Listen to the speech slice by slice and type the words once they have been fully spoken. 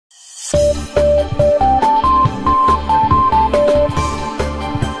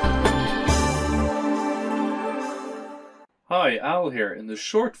Al here. In this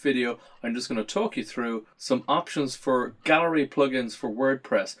short video, I'm just going to talk you through some options for gallery plugins for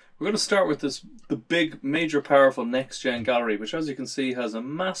WordPress. We're going to start with the big, major, powerful NextGEN gallery, which as you can see has a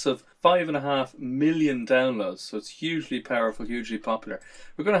massive 5.5 million downloads. So it's hugely powerful, hugely popular.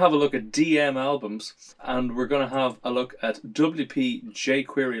 We're going to have a look at DM albums, and we're going to have a look at WP J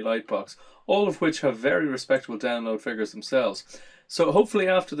Query Lightbox, all of which have very respectable download figures themselves. So hopefully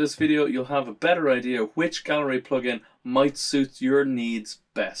after this video you'll have a better idea which gallery plugin might suit your needs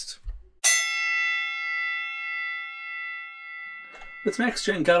best. With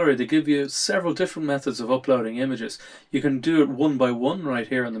NextGEN Gallery, they give you several different methods of uploading images. You can do it one by one right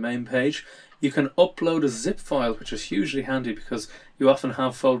here on the main page. You can upload a zip file, which is hugely handy because you often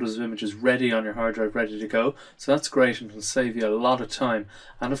have folders of images ready on your hard drive, ready to go. So that's great and can save you a lot of time.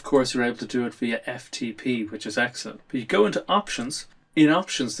 And of course, you're able to do it via FTP, which is excellent. But you go into Options. In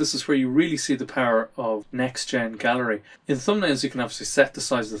Options, this is where you really see the power of NextGEN Gallery. In thumbnails, you can obviously set the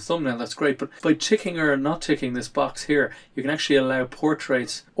size of the thumbnail, that's great, but by ticking or not ticking this box here, you can actually allow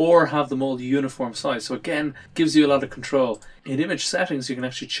portraits or have them all uniform size. So again, gives you a lot of control. In image settings, you can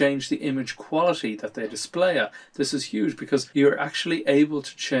actually change the image quality that they display at. This is huge because you're actually able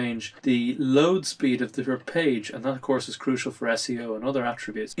to change the load speed of your page, and that of course is crucial for SEO and other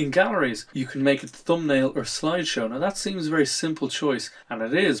attributes. In galleries, you can make it thumbnail or slideshow. Now that seems a very simple choice, and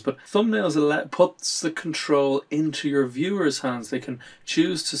it is, but thumbnails puts the control into your viewers' hands. They can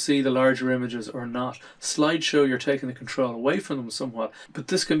choose to see the larger images or not. Slideshow, you're taking the control away from them somewhat, but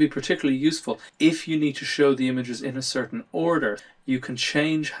this can be particularly useful if you need to show the images in a certain order. You can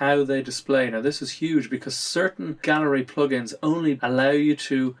change how they display. Now this is huge because certain gallery plugins only allow you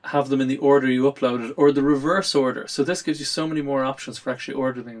to have them in the order you uploaded or the reverse order. So this gives you so many more options for actually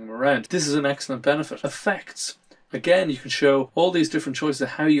ordering them around. This is an excellent benefit. Effects. Again, you can show all these different choices of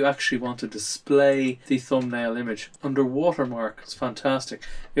how you actually want to display the thumbnail image. Under Watermark, it's fantastic.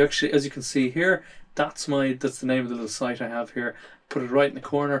 You actually, as you can see here, that's the name of the little site I have here. Put it right in the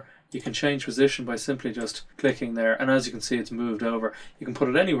corner. You can change position by simply just clicking there, and as you can see, it's moved over. You can put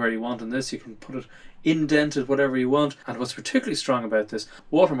it anywhere you want in this. You can put it indented, whatever you want. And what's particularly strong about this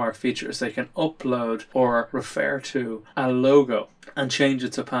Watermark feature is they can upload or refer to a logo and change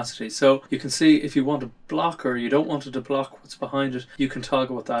its opacity. So you can see if you want to block or you don't want it to block what's behind it, you can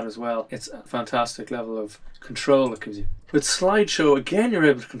toggle with that as well. It's a fantastic level of control it gives you. With slideshow, again, you're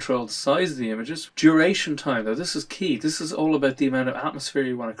able to control the size of the images. Duration time, though, this is key. This is all about the amount of atmosphere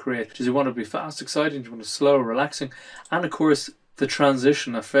you want to create. Do you want it to be fast, exciting? Do you want it slow, relaxing? And of course, the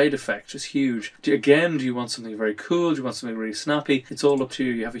transition, a fade effect is huge. Do you want something very cool? Do you want something really snappy? It's all up to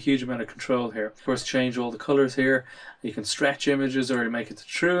you. You have a huge amount of control here. Of course, change all the colors here. You can stretch images or make it the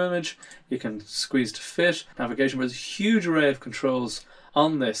true image. You can squeeze to fit. Navigation, but there's a huge array of controls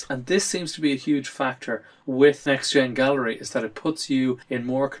on this, and this seems to be a huge factor with NextGEN Gallery, is that it puts you in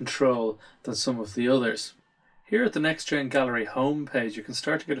more control than some of the others. Here at the NextGEN Gallery homepage, you can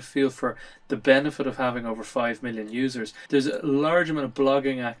start to get a feel for the benefit of having over 5 million users. There's a large amount of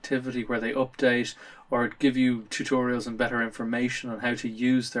blogging activity where they update or give you tutorials and better information on how to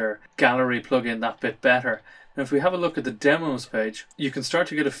use their gallery plugin that bit better. Now if we have a look at the demos page, you can start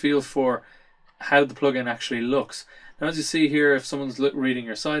to get a feel for how the plugin actually looks. Now as you see here, if someone's reading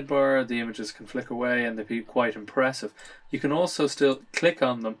your sidebar, the images can flick away and they'd be quite impressive. You can also still click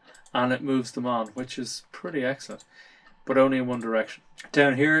on them and it moves them on, which is pretty excellent, but only in one direction.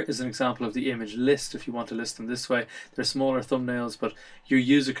 Down here is an example of the image list if you want to list them this way. They're smaller thumbnails, but your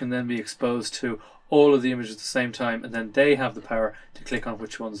user can then be exposed to all of the images at the same time, and then they have the power to click on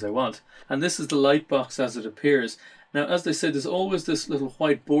which ones they want. And this is the lightbox as it appears. Now, as they say, there's always this little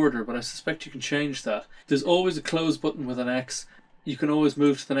white border, but I suspect you can change that. There's always a close button with an X. You can always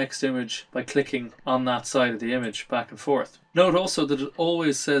move to the next image by clicking on that side of the image back and forth. Note also that it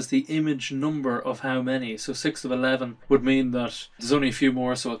always says the image number of how many. So 6 of 11 would mean that there's only a few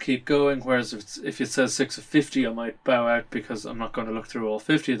more, so I'll keep going. Whereas if it says 6 of 50, I might bow out because I'm not going to look through all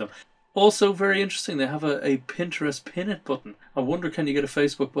 50 of them. Also very interesting, they have a Pinterest pin it button. I wonder, can you get a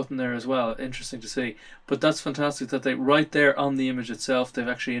Facebook button there as well? Interesting to see. But that's fantastic that they, right there on the image itself, they've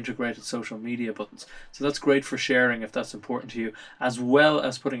actually integrated social media buttons. So that's great for sharing if that's important to you, as well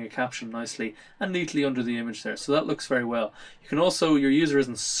as putting a caption nicely and neatly under the image there. So that looks very well. You can also, your user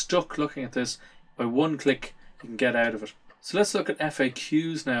isn't stuck looking at this. By one click, you can get out of it. So let's look at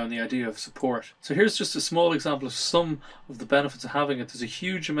FAQs now and the idea of support. So here's just a small example of some of the benefits of having it. There's a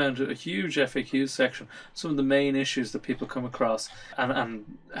huge FAQ section, some of the main issues that people come across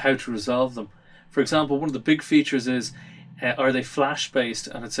and how to resolve them. For example, one of the big features is Are they Flash based?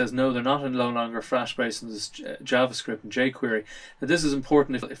 And it says no, they're not no longer Flash based in this JavaScript and jQuery. Now this is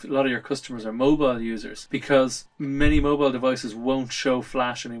important if a lot of your customers are mobile users, because many mobile devices won't show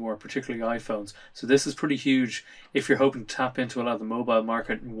Flash anymore, particularly iPhones. So this is pretty huge if you're hoping to tap into a lot of the mobile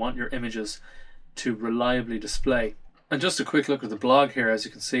market and want your images to reliably display. And just a quick look at the blog here. As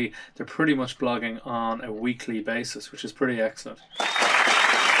you can see, they're pretty much blogging on a weekly basis, which is pretty excellent.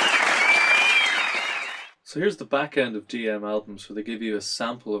 So here's the back end of DM albums, where they give you a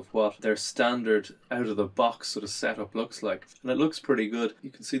sample of what their standard out of the box sort of setup looks like. And it looks pretty good. You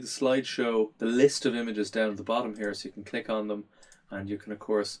can see the slideshow, the list of images down at the bottom here, so you can click on them and you can of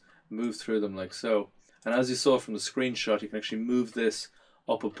course move through them like so. And as you saw from the screenshot, you can actually move this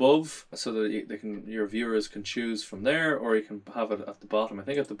up above so that your viewers can choose from there, or you can have it at the bottom. I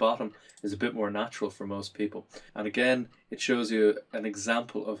think at the bottom is a bit more natural for most people. And again, it shows you an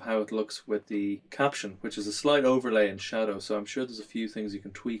example of how it looks with the caption, which is a slight overlay in shadow. So I'm sure there's a few things you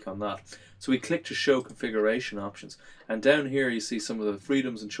can tweak on that. So we click to show configuration options, and down here you see some of the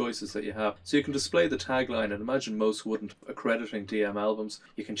freedoms and choices that you have. So you can display the tagline, and imagine most wouldn't accrediting DM albums.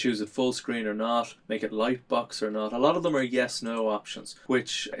 You can choose it full screen or not, make it lightbox or not. A lot of them are yes no options,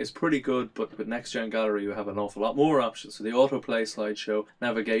 which is pretty good, but with NextGen Gallery you have an awful lot more options. So the autoplay slideshow,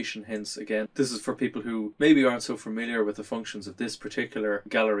 navigation hints, again, this is for people who maybe aren't so familiar with the functions of this particular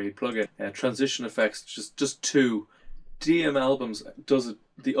gallery plugin. Transition effects, just two. DM albums does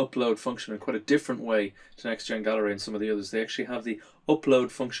the upload function in quite a different way to NextGen Gallery and some of the others. They actually have the upload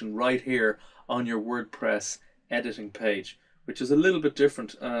function right here on your WordPress editing page, which is a little bit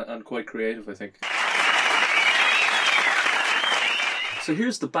different and quite creative, I think. So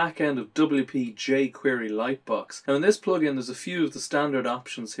here's the back end of J Query Lightbox. Now in this plugin there's a few of the standard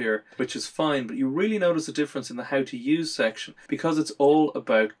options here, which is fine, but you really notice a difference in the how to use section because it's all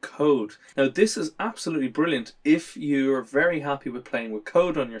about code. Now this is absolutely brilliant if you're very happy with playing with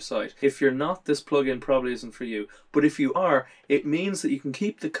code on your site. If you're not, this plugin probably isn't for you. But if you are, it means that you can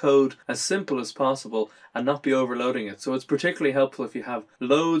keep the code as simple as possible and not be overloading it. So it's particularly helpful if you have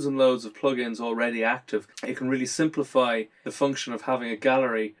loads and loads of plugins already active. It can really simplify the function of having a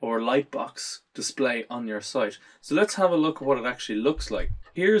gallery or lightbox display on your site. So let's have a look at what it actually looks like.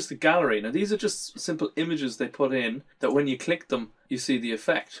 Here's the gallery. Now these are just simple images they put in that when you click them you see the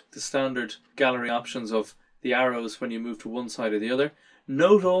effect. The standard gallery options of the arrows when you move to one side or the other.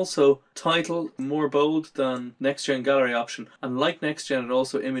 Note also title more bold than NextGen Gallery option, and like NextGen it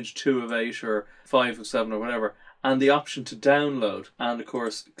also image 2 of 8 or 5 of 7 or whatever, and the option to download and of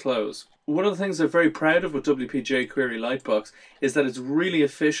course close. One of the things I'm very proud of with J Query Lightbox is that it's really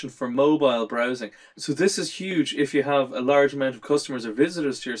efficient for mobile browsing. So this is huge if you have a large amount of customers or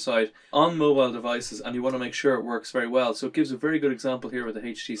visitors to your site on mobile devices and you want to make sure it works very well. So it gives a very good example here with the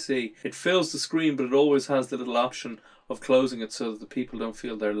HTC. It fills the screen, but it always has the little option of closing it so that the people don't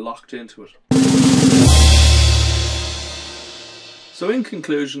feel they're locked into it. So in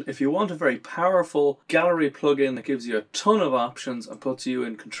conclusion, if you want a very powerful gallery plugin that gives you a ton of options and puts you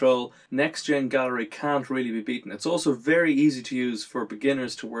in control, NextGen Gallery can't really be beaten. It's also very easy to use for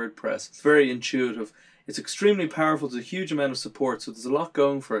beginners to WordPress. It's very intuitive. It's extremely powerful. There's a huge amount of support, so there's a lot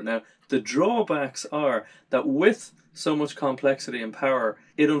going for it. Now, the drawbacks are that with so much complexity and power,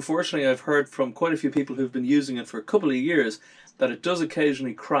 it unfortunately, I've heard from quite a few people who've been using it for a couple of years, that it does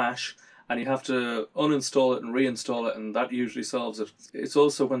occasionally crash and you have to uninstall it and reinstall it, and that usually solves it. It's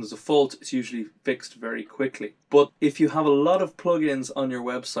also, when there's a fault, it's usually fixed very quickly. But if you have a lot of plugins on your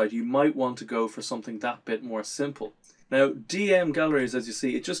website, you might want to go for something that bit more simple. Now, DM galleries, as you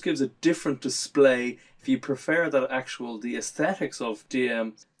see, it just gives a different display. If you prefer the aesthetics of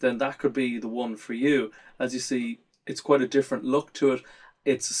DM, then that could be the one for you. As you see, it's quite a different look to it.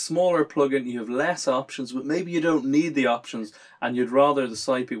 It's a smaller plugin, you have less options, but maybe you don't need the options and you'd rather the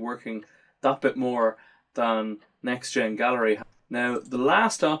site be working that bit more than NextGen Gallery. Now the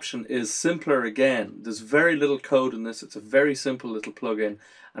last option is simpler again. There's very little code in this. It's a very simple little plugin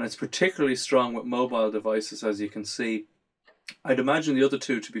and it's particularly strong with mobile devices, as you can see. I'd imagine the other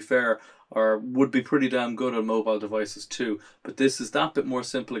two, to be fair, would be pretty damn good on mobile devices too, but this is that bit more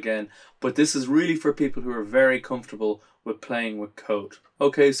simple again. But this is really for people who are very comfortable with playing with code.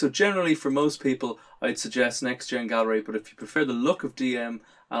 Okay, so generally for most people I'd suggest NextGen Gallery, but if you prefer the look of DM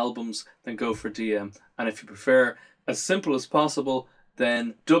albums, then go for DM. And if you prefer as simple as possible,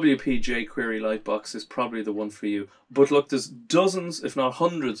 then J Query Lightbox is probably the one for you. But look, there's dozens, if not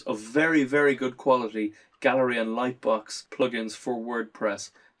hundreds, of very, very good quality gallery and lightbox plugins for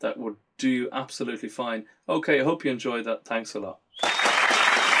WordPress that would do you absolutely fine. Okay, I hope you enjoyed that. Thanks a lot.